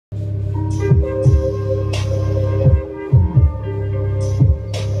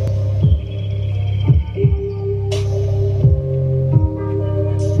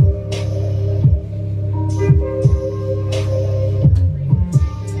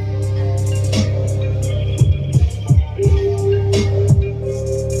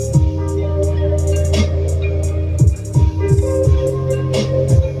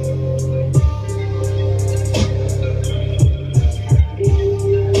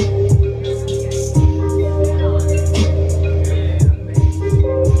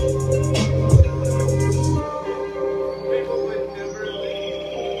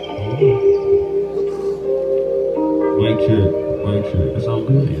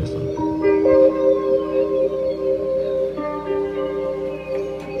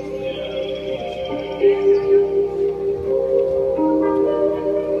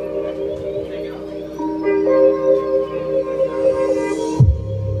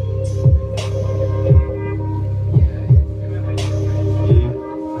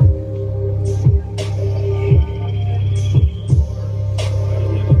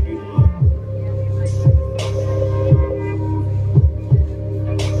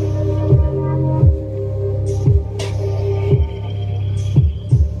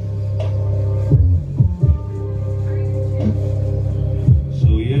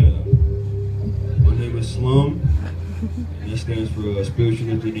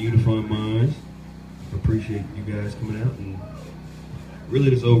listening to the Unified Minds. I appreciate you guys coming out and really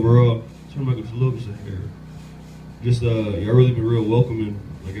just overall, turn my just love here. Just y'all really been real welcoming,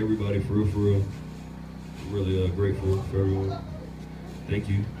 like everybody for real. I'm really grateful for everyone. Thank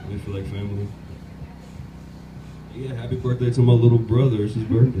you. I feel like family. Yeah, happy birthday to my little brother. It's his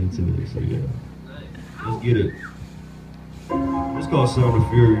birthday today, so yeah. Let's get it. It's called Sound of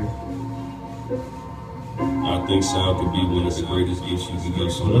Fury. I think sound could be one of the greatest gifts you can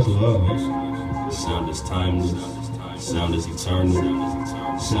give someone. That's love. Sound is timeless. Sound is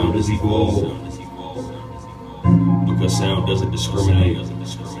eternal. Sound is evolved. Because sound doesn't discriminate.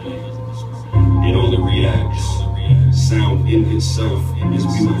 It only reacts. Sound in itself is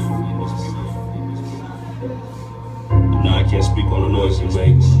beautiful. Now I can't speak on the noise it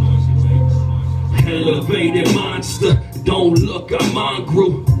makes. Elevated monster, don't look, I'm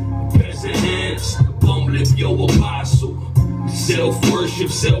mongrel. Peasant hands, bum lip, yo apostle. Self-worship,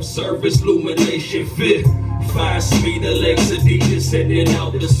 self-service, illumination, fit. 5 speed, the legs Adidas, sending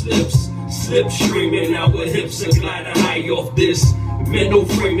out the slips. Slip streaming out with hips and gliding high off this. Mental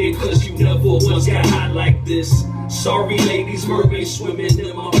framing, cause you never once got high like this. Sorry ladies, mermaid swimming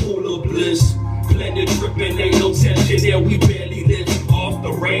in my pool of bliss. Planet tripping, ain't no tension there, we barely live off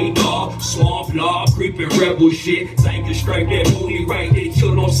the radar. Swamp law, creeping rebel shit. Tiger strike that booty right, they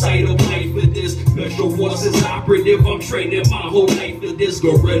killed on sight of life for this. Special forces operative, I'm training my whole life for this.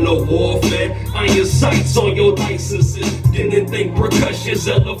 Guerrilla warfare, iron sights on your licenses. Didn't think percussions,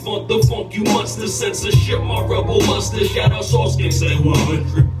 elephant, the funk, you must have censorship. My rebel muster, shout out Solstice, say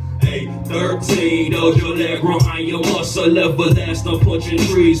 100. Hey, 13, Dojo Negro, I am muscle, everlasting, punching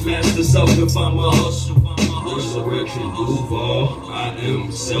trees, master self, if I'm a hustle, resurrection, Duval, I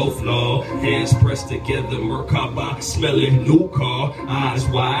am self-law, hands pressed together, Merkaba, smelling new car, eyes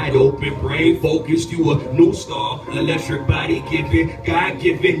wide open, brain focused, you a new star, electric body giving, God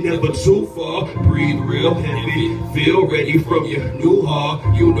given, never too far, breathe real heavy, feel ready from your new heart,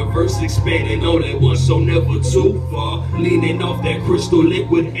 universe expanding on that one, so never too far, leaning off that crystal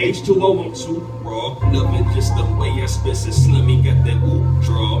liquid, H2O, I'm too raw, loving just the way I spit it, Slummy got that ooh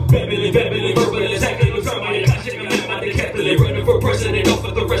draw, babbling, verbal attacking, I'm trying to check them out, they Catholic, running for president, off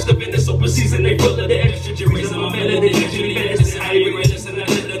of the rest of it, it's open season, they full of the extra juries, and my melanin, actually medicine, I ain't medicine, I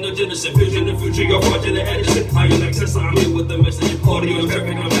live in the genesis, vision, the future, you're watching the Edison, I am like Tessa, I'm here with the message, audio is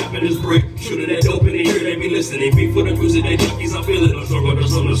perfect, I'm tapping this break, shooting that dope in the ear, they be listening, beat for the music, they junkies, I'm feeling, I'm strong with the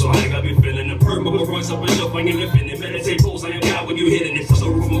summer, so I got me feeling the perm, but voice up and shuffle, I ain't living it, meditate, pose, I am God when you hitting it, so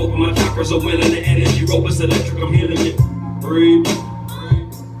roof, I'm open, my chakras are willing, the energy, robust, electric, I'm healing it, breathe.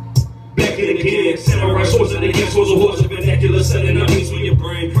 Back in again, samurai swords in the gas, swords of horse, a vernacular, selling out means with your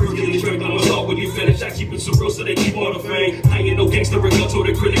brain. Hercules strength, I'ma start when you finish. I keep it so real so they keep all the fame. I ain't no gangster, rebel to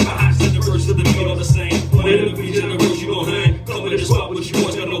the critic, but I said the verse to the beat all the same. One in the beach in the road, you gon' hang. Come with the spot, what you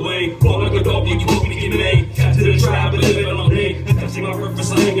want, got no lane. Fall like a dog, you want me to get made. Got to the tribe, but living on day. Attaching my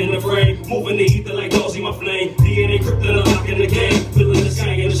purpose, I hang in the frame. Moving the ether like dogs in my flame. DNA krypton, unlocking the game. Filling the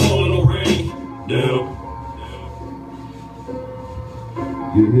sky and it's all in the rain. Down.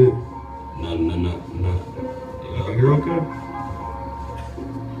 Yeah. Nah. You're okay?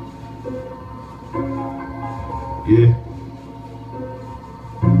 Yeah.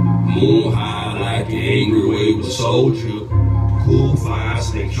 Moon high like the angry wave of soldier. Cool fire,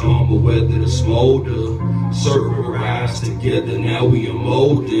 stay calm, but weather the smolder. Serpent rise together, now we are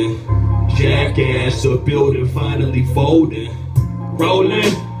molding. Jackass, a building finally folding.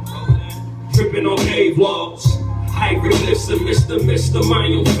 Rolling, tripping on cave walls. Hieroglyphs and Mr. my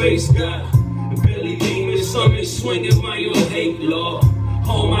own face, God. Belly demon, summon, swinging my own hate law.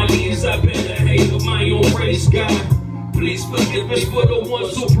 On my knees, I better hate of my own race, God. Please forgive me for the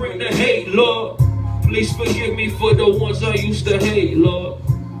ones who bring the hate, Lord. Please forgive me for the ones I used to hate, Lord.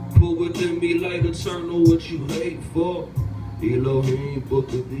 Put within me light eternal what you hate for. Elohim, book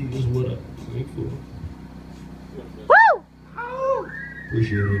of these is what I thank for. Woo!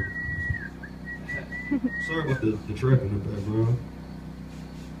 Appreciate it. Sorry about the track in the background.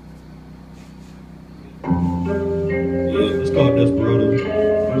 Yeah, it's called Desperado. Shout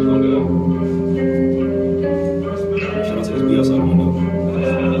out to this BS out window.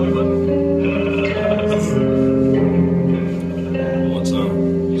 One time.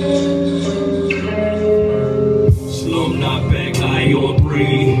 Slum not back, I on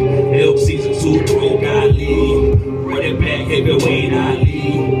 3. Elk season 2, throw Golly. Running back, heavyweight Ali.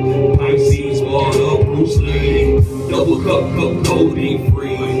 Pisces, ball up, Bruce Lee. Double cup, codeine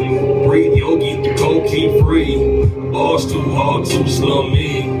free. Breathe yogi, the cocaine free. Boss too hard to slum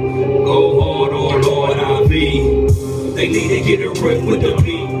me. Go hard on Lord IV. They need to get a rip with the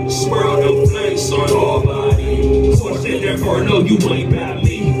beat. Swirl them flames on all body. Torch in their Inferno, you ain't by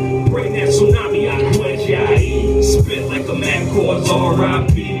me. Bring that tsunami, I quench your heat. Spit like a mad cause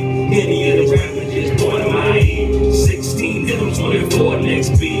R.I.P. Any of the rappers just born in my heat. 16 hit them, 24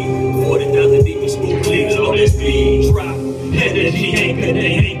 next beat. 40,000 deep and smooth leaves on this beat. Drop energy, anchor,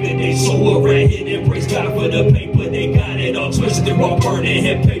 they so a rat hit and praise God for the paper. They got it all twisted, raw burning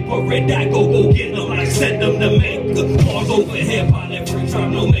hip paper. Red dot, go get them, I send them to make the pause overhead, pilot free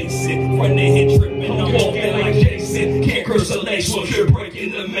time, no mason. Run the hit tripping, I'm walking like Jason. Can't curse a lace, so you're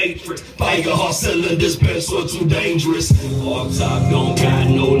breaking the matrix. Fire hard cylinders, pencil too dangerous. Off top, don't got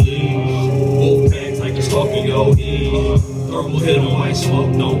no leash. Wolf packs like it's talking your heat. Thermal hit on white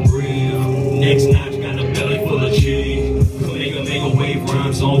smoke, don't breathe. Next notch got a belly full of cheese. Mega wave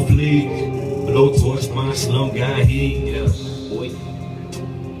rhymes on fleek. Blow torch, my slum guy heat. Yes, boy.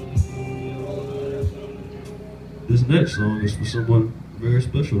 This next song is for someone very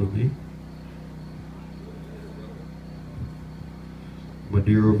special to me. My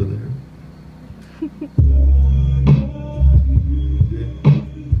dear over there.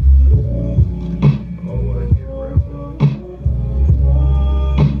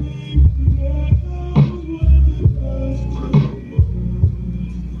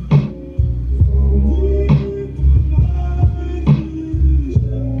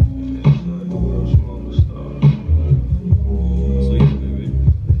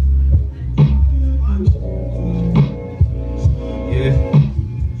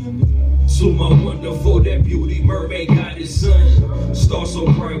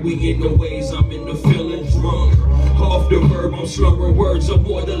 We in the ways, I'm in the feeling drunk. Off the verb, I'm slurring words, I'm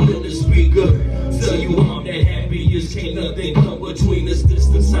more than the speaker. Tell you I'm the happiest, can't nothing come between us.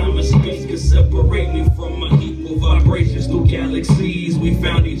 Distance, time, and space can separate me from my equal vibrations through galaxies. We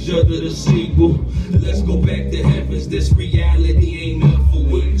found each other, the sequel. Let's go back to heavens, this reality ain't enough for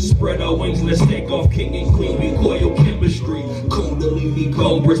we. Spread our wings, let's take off king and queen. We coil chemistry, kundalini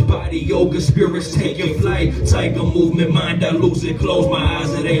cobras, body yoga, spirits taking flight. Tiger movement, mind I lose it, close my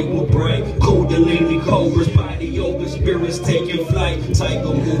eyes, it ain't what bright. Kundalini cobras, body yoga, spirits taking flight.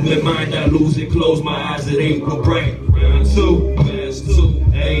 Tiger movement, mind I lose it, close my eyes, it ain't what bright. Round 2, past 2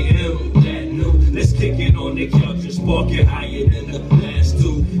 a.m. that new. Let's kick it on the couch and spark it higher than the last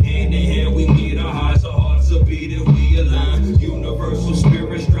two. Hand in hand, we need our hearts are beating, we align. Universal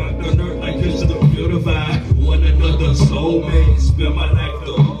spirits dropped on earth like it's the feel the vibe. One another soulmates, spend my life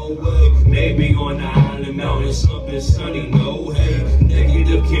the whole way. Maybe on the island mountain, something sunny, no hay.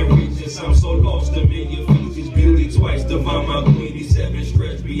 Negative can't reach us, I'm so lost in your features. Beauty twice divine, my queenie, 7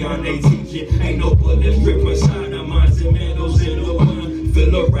 stretch beyond they teaching. Ain't no bullets drip inside our minds and mandals in the one.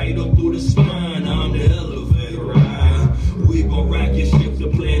 Fill her right up through the spine, I'm the elevator ride. We gon' rock your ship, the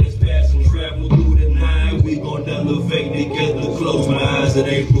planets pass and travel through the night. We gon' elevate together, close my eyes, it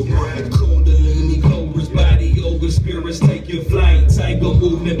ain't for bright. Kundalini cobras, body yoga, spirits taking flight. Tiger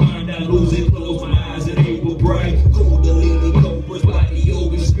movement, mind I lose it, close my eyes, it ain't for bright. Kundalini cobras, body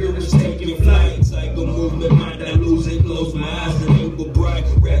yoga, spirits taking flight. Tiger movement, mind I lose it, close my eyes, it ain't for bright.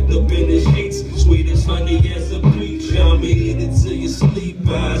 Wrapped up in the sheets, sweet as honey as a peach. I'm eat it till you sleep,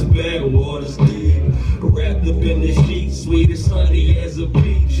 eyes back, water's deep. Wrapped up in the sheets, sweet as honey as a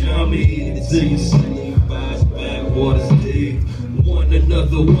peach. I'm eat it till you sleep, eyes back, water's deep. One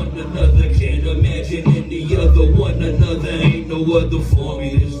another, can't imagine any other. One another, ain't no other for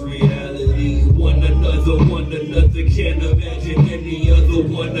me, this reality. One another, can't imagine any other.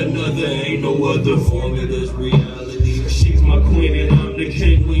 One another, ain't no other for me, this reality. She's my queen and I'm the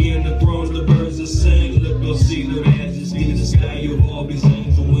king, we in the thrones, the birds are sing. Look, go see the majesty, the sky of all these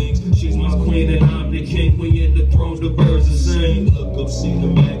angel wings. She's my queen and I'm the king, we in the thrones, the birds are sing. Look up, see the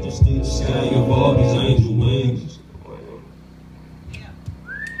majesty, the sky of all these angel wings.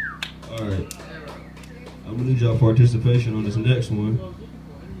 Alright, I'm gonna need y'all participation on this next one.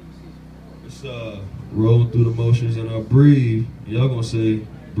 It's rolling through the motions and I breathe. Y'all gonna say,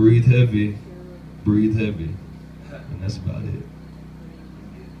 breathe heavy, and that's about it.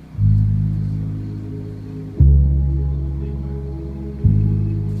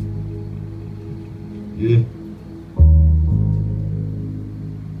 Yeah.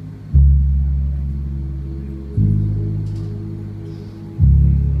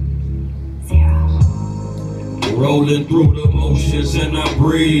 Rolling through the motions and I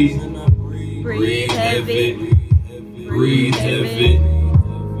breathe. Breathe heavy. Breathe heavy.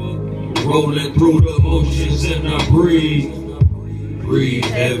 Rolling through the motions and I breathe. Breathe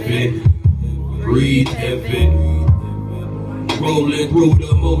heavy. Breathe heavy. Rolling through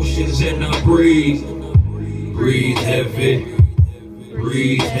the motions and I breathe. Breathe heavy.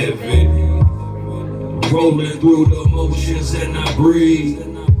 Breathe heavy. Rolling through the motions and I breathe.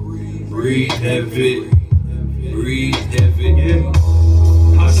 Breathe heavy. breathe, heaven. Yeah.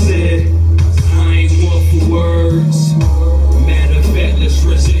 I said, I ain't one for words. Matter of fact, let's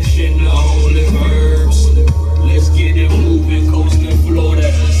transition to holy verbs. Let's get it moving, coasting Florida,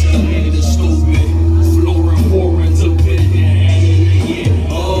 escalator stupid. Flooring, pouring to vision,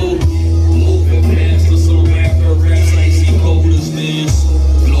 oh, moving past to some rapper raps like see cold as this.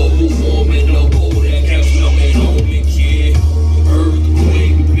 Global warming, no bowl that kept snowing on me, kid.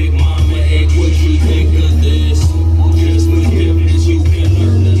 Earthquake, big mama, hey, what you think of this? Just forgiveness, you can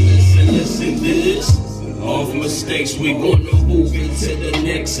learn to listen this. Off mistakes, we gonna move into the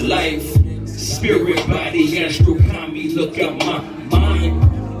next life. Spirit, body, astral, kami, look at my mind.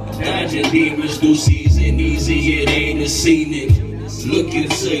 Dodging demons through season, easy, it ain't a scenic. Look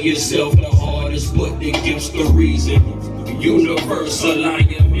into yourself, the hardest, but the gift's the reason. Universal, I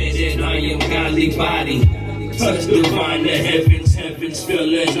am in it, I am godly body. Touch divine, the heavens, heavens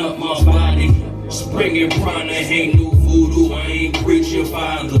filling up my body. Springing prana, ain't no voodoo, I ain't preaching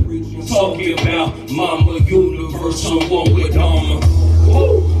father. Talking about mama, universe, someone with armor.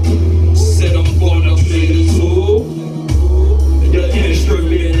 Said I'm gonna play the tool. The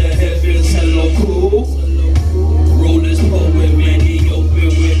instrument, the heavens, hello cool. Roll this poem, man, he open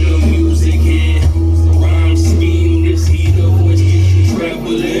with the music hit. Rhyme scheme, this heat of voice gets you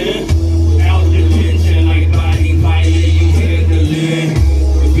traveling. Out dimension like body pilot, you handling.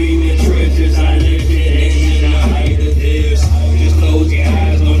 Beaming trenches, I live it, and in the height of this. Just close your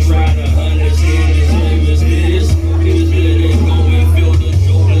eyes, don't try to understand the same as this. Just let it go and feel the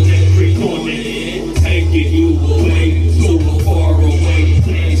joy electric on the end. Taking you away to a far away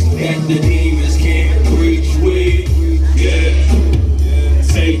place that the demons can't reach with. Yeah,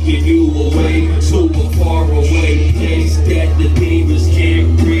 taking you away to a far away place that the demons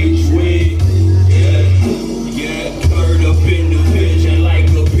can't reach with. Yeah, curled up in the vision like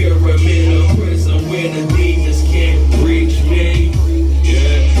a pyramid of prison where the demons can't reach me.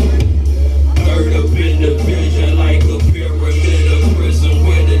 Yeah, curled up in the vision like a pyramid of prison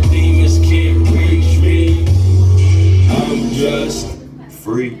where the demons can't reach me. I'm just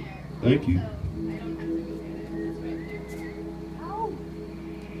free. Thank you.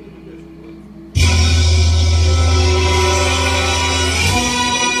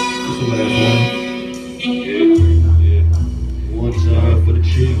 This is the last one. Yeah. One time for the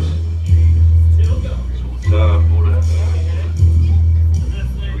Chiefs. Two time for the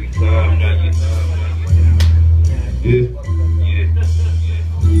 3-time Nuggets. Yeah.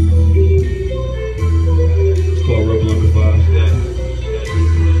 It's called Rebel Number 5.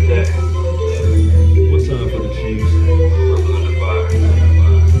 One time for the Chiefs. Rebel Number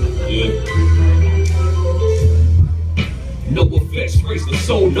 5. Yeah. No effects, raise the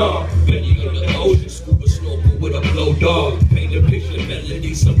sonar. Belly of the ocean, scuba snorkel with a blow dog. Paint a picture,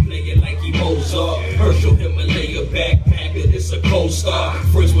 melody, some play it like he Mozart. Herschel, Himalaya, backpacker, it's a cold star.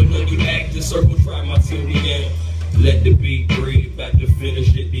 Friends with none, you act, the circle, try my team the end. Let the beat breathe, back to finish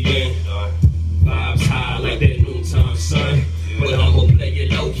at the end. Vibes high like that noontime sun. But I'ma play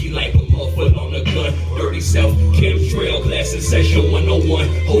it low-key like a muffle on a gun. Dirty self, chemtrail, class and session 101.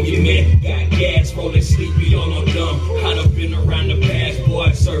 Hold your man, got gas, rolling sleepy on I'm dumb. Hot up in around the past,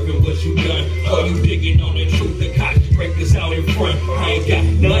 boy, serving what you done. Oh, you digging on the truth, the cops breakers out in front. I ain't got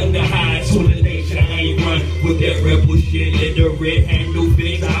nothing to hide, so the nation I ain't run. With that rebel shit, let the red handle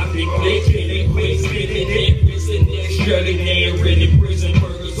things. I've been clicking and quick, spinning in prison, next struggling, they ain't really prison.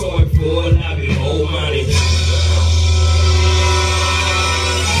 Purgatory for a lobby, whole money.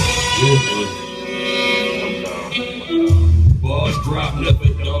 Bars drop, never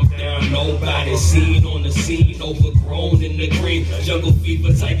dumb down, nobody seen on the scene, overgrown in the green. Jungle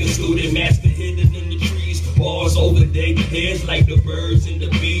fever, tiger student, master hidden in the trees. Bars over their heads like the birds and the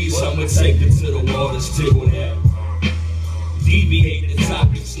bees. I'ma take it to the waters, tickle that. Deviate the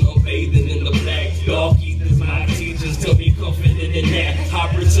topic, slum bathing in the black. Dog eaters, my teachers, tell me confident in that.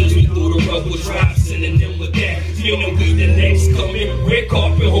 Operatives, we through the rubble drop, sending them with that. You know we the next coming, red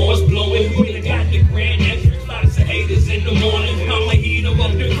carpet horns blowing. We done got the grand entrance, lots of haters in the morning. I'ma heat them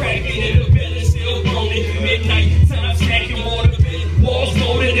up the cracking and the belly still groaning. Midnight time stacking water bin, walls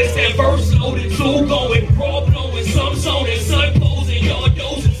loaded. It's that verse loaded, two going, raw blowing, some zoning, sun posing, y'all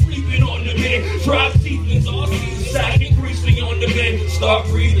dozing, sleeping on the bed. Drop sequence, all seasons, stacking greasy on the bed. Start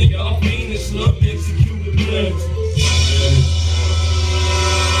breathing, y'all fiend and slum, executing plans.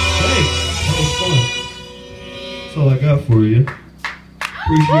 Hey, that was fun. That's all I got for you.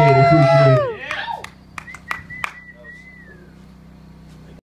 Appreciate it.